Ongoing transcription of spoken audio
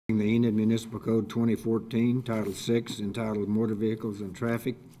The Enid Municipal Code 2014, Title 6, entitled Motor Vehicles and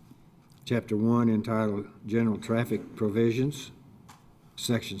Traffic, Chapter 1, entitled General Traffic Provisions,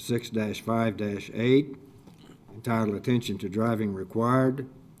 Section 6-5-8, entitled Attention to Driving Required,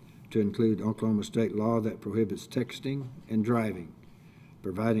 to include Oklahoma state law that prohibits texting and driving,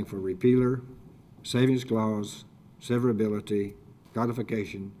 providing for repealer, savings clause, severability,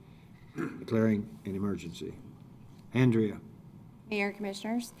 codification, declaring an emergency. Andrea. Mayor,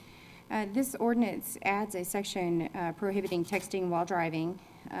 Commissioners, this ordinance adds a section prohibiting texting while driving.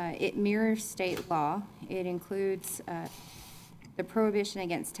 It mirrors state law. It includes the prohibition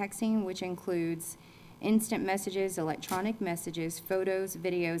against texting, which includes instant messages, electronic messages, photos,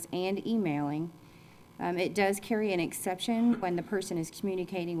 videos, and emailing. It does carry an exception when the person is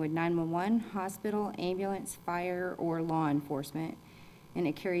communicating with 911, hospital, ambulance, fire, or law enforcement, and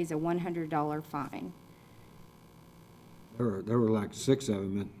it carries a $100 fine. There were like 6 of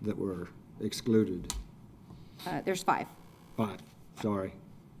them that were excluded. There's 5. 5, sorry.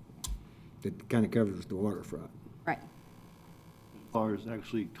 It kind of covers the waterfront. Right. As far as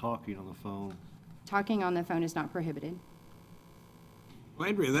actually talking on the phone. Talking on the phone is not prohibited. Well,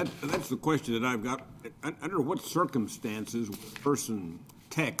 Andrea, that's the question that I've got. Under what circumstances would a person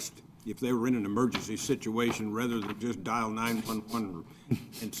text if they were in an emergency situation rather than just dial 911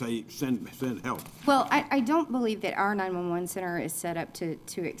 and say, send help? Well, I don't believe that our 911 center is set up to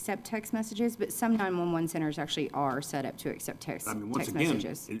accept text messages, but some 911 centers actually are set up to accept text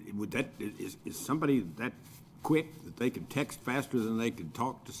messages. Is somebody that quick that they could text faster than they could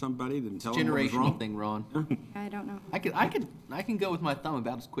talk to somebody than tell them what was wrong? Generational thing, Ron. I don't know. I can go with my thumb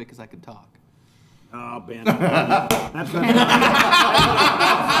about as quick as I could talk. Oh, Ben.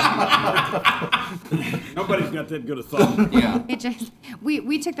 Nobody's got that good a thumb. Yeah. It just,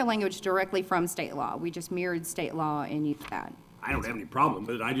 we took the language directly from state law. We just mirrored state law and used that. I don't have any problem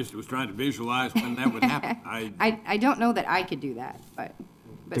with it. I just was trying to visualize when that would happen. I don't know that I could do that, but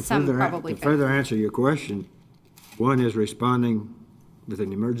some probably To could. further answer your question, one is responding with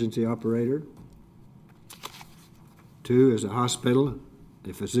an emergency operator. 2 is a hospital,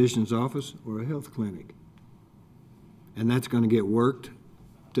 a physician's office, or a health clinic. And that's going to get worked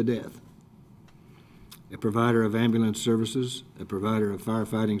to death. A provider of ambulance services, a provider of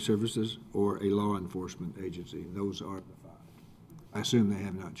firefighting services, or a law enforcement agency. Those are the 5. I assume they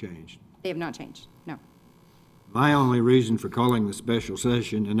have not changed. They have not changed, no. My only reason for calling the special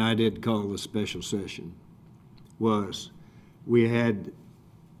session, and I did call the special session, was we had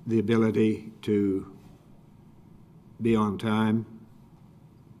the ability to be on time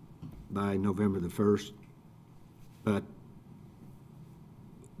by November the 1st, but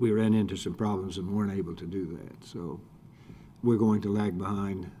we ran into some problems and weren't able to do that. So we're going to lag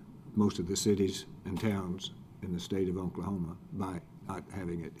behind most of the cities and towns in the state of Oklahoma by not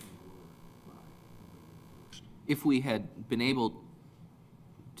having it. If we had been able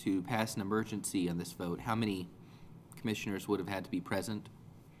to pass an emergency on this vote, how many commissioners would have had to be present?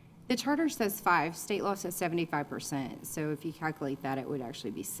 The charter says 5, state law says 75%, so if you calculate that, it would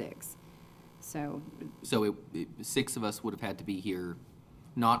actually be 6. So 6 of us would have had to be here,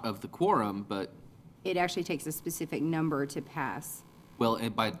 not of the quorum, but... it actually takes a specific number to pass. Well,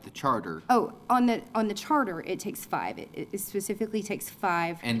 by the charter. Oh, on the charter, it takes 5. It specifically takes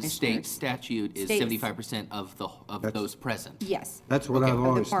 5 And state commissioners. statute is States- 75% of those present. Yes. That's what Okay, I've of the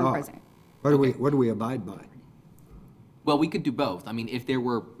always quorum thought. present. What do we abide by? Well, we could do both. I mean,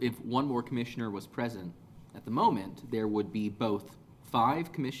 if one more commissioner was present at the moment, there would be both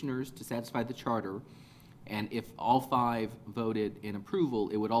 5 commissioners to satisfy the charter, and if all 5 voted in approval,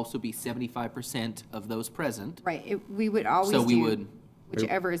 it would also be 75% of those present. Right, we would always So we do would-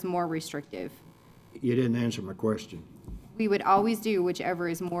 whichever is more restrictive. You didn't answer my question. We would always do whichever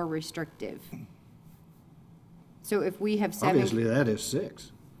is more restrictive. So if we have 7. Obviously, that is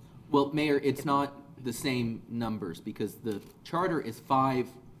 6. Well, Mayor, it's not the same numbers because the charter is 5,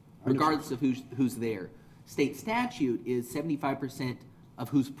 regardless of who's there. State statute is 75% of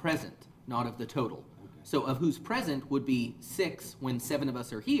who's present, not of the total. Okay. So of who's present would be 6 when 7 of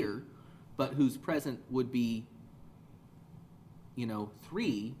us are here, but who's present would be,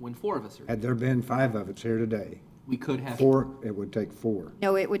 3 when 4 of us are here. Had there been 5 of us here today, We could have 4, it would take 4,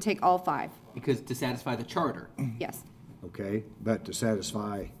 No, it would take all 5, because to satisfy the charter, yes. okay? But to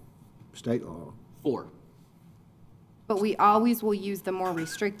satisfy state law, 4. But we always will use the more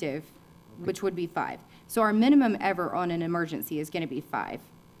restrictive, which would be 5. So our minimum ever on an emergency is going to be 5,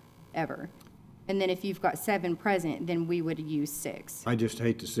 ever. And then if you've got 7 present, then we would use 6. I just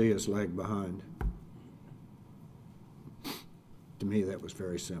hate to see us lag behind. To me, that was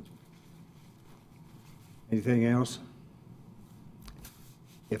very simple. Anything else?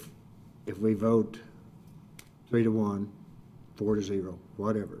 if we vote 3-1, 4-0,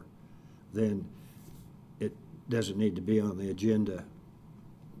 whatever, then it doesn't need to be on the agenda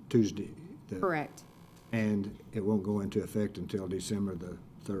Tuesday. Correct. And it won't go into effect until December the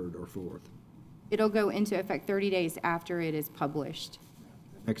 3rd or 4th. It'll go into effect 30 days after it is published.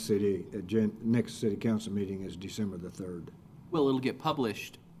 Next city council meeting is December the 3rd. Well, it'll get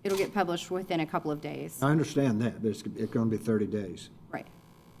published. It'll get published within a couple of days. I understand that, but it's going to be 30 days. Right.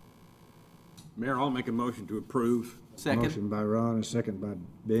 Mayor, I'll make a motion to approve. Second. Motion by Ron, a second by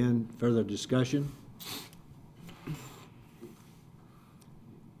Ben. Further discussion?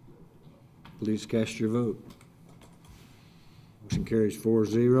 Please cast your vote. Motion carries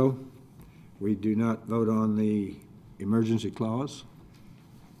 4-0. We do not vote on the emergency clause.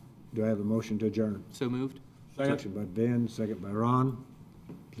 Do I have a motion to adjourn? So moved. Motion by Ben, second by Ron.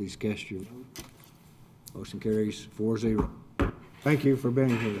 Please cast your vote. Motion carries 4-0. Thank you for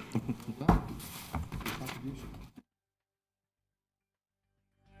being here.